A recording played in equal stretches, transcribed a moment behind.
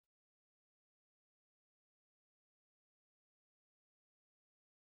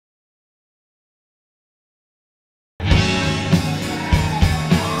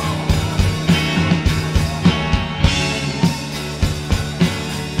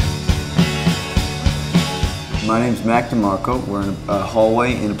My name's Mac DeMarco. We're in a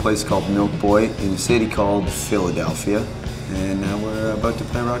hallway in a place called Milk Boy in a city called Philadelphia. And now we're about to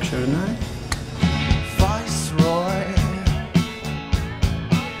play a rock show tonight. Viceroy,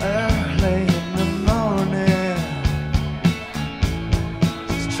 early in the morning,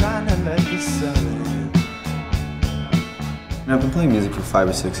 just trying to let you settle in. And I've been playing music for 5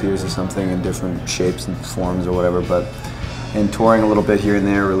 or 6 years or something in different shapes and forms or whatever, and touring a little bit here and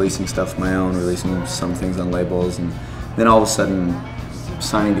there, releasing stuff of my own, releasing some things on labels, and then all of a sudden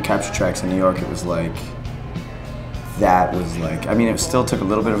signing to Capture Tracks in New York, it was like, that was like, I mean, it still took a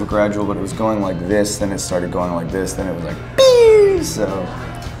little bit of a gradual, but it was going like this, then it started going like this, then it was like, beep! So,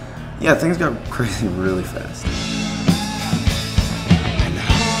 yeah, things got crazy really fast. And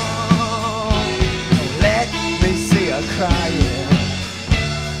oh, let me see her crying.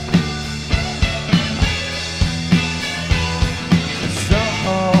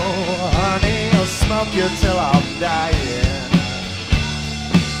 Smoke you till I'm dying.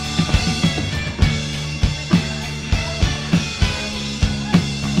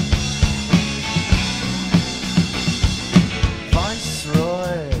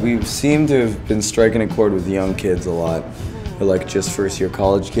 Viceroy. We seem to have been striking a chord with young kids a lot. Or like just first year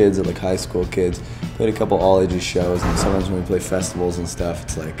college kids or like high school kids. Played a couple all ages shows, and sometimes when we play festivals and stuff,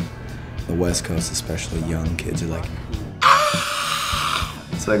 it's like the West Coast, especially young kids are like,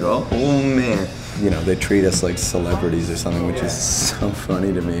 it's like, oh man. You know, they treat us like celebrities or something, which is so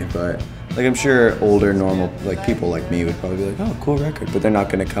funny to me. But like, I'm sure older, normal, like people like me would probably be like, oh, cool record. But they're not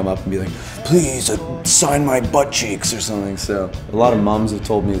gonna come up and be like, please sign my butt cheeks or something. So a lot of moms have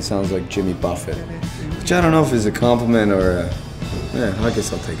told me it sounds like Jimmy Buffett, which I don't know if is a compliment or a, yeah, I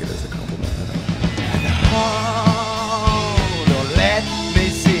guess I'll take it as a compliment. I don't know. Oh, don't let me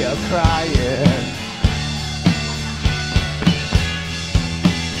see her crying.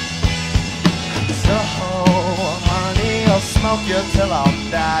 Smoke you till I'm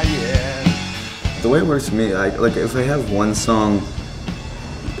dying. The way it works for me, like if I have one song,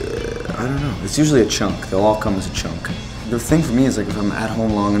 I don't know, it's usually a chunk. They'll all come as a chunk. The thing for me is like if I'm at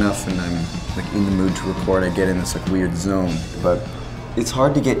home long enough and I'm like in the mood to record, I get in this like weird zone. But it's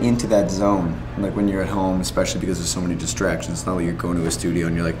hard to get into that zone, like when you're at home, especially because there's so many distractions. It's not like you're going to a studio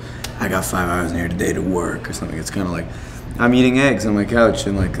and you're like, I got 5 hours in here today to work or something. It's kind of like, I'm eating eggs on my couch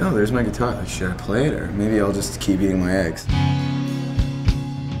and like, oh, there's my guitar. Like, should I play it? Or maybe I'll just keep eating my eggs.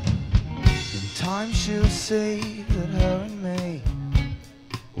 In time she'll see that her and me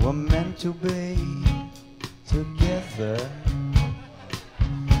were meant to be together.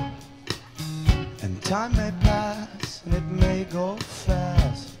 And time may pass and it may go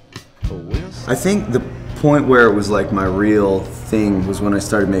fast, but we'll see. I think the point where it was like my real thing was when I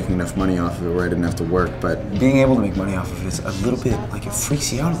started making enough money off of it where I didn't have to work. But being able to make money off of it is a little bit, like it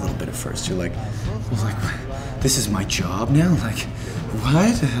freaks you out a little bit at first. You're like, well, like, this is my job now? Like,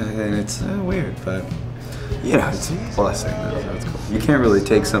 what? And it's weird, but you know, it's a blessing. That's cool. You can't really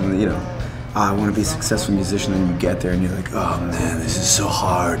take something that, you know, I want to be a successful musician, and you get there and you're like, oh man, this is so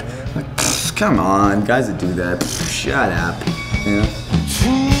hard. Like, come on, guys that do that, shut up, you know?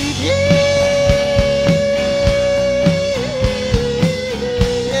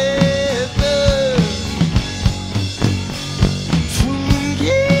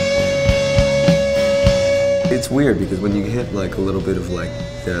 It's weird because when you hit like a little bit of like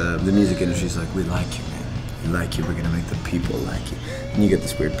the music industry's like, we like you, man. We like you. We're gonna make the people like you. And you get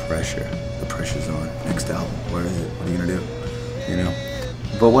this weird pressure. The pressure's on. Next album. Where is it? What are you gonna do? You know.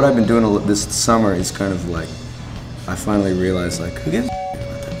 But what I've been doing this summer is kind of like, I finally realized like, who gives a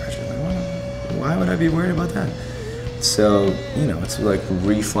about that pressure? Like, why would I be worried about that? So you know, it's like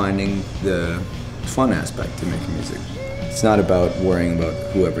refining the fun aspect to making music. It's not about worrying about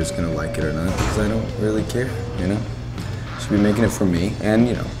whoever's gonna like it or not, because I don't really care, you know? I should be making it for me, and,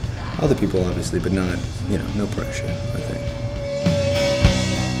 you know, other people obviously, but not, you know, no pressure, I think.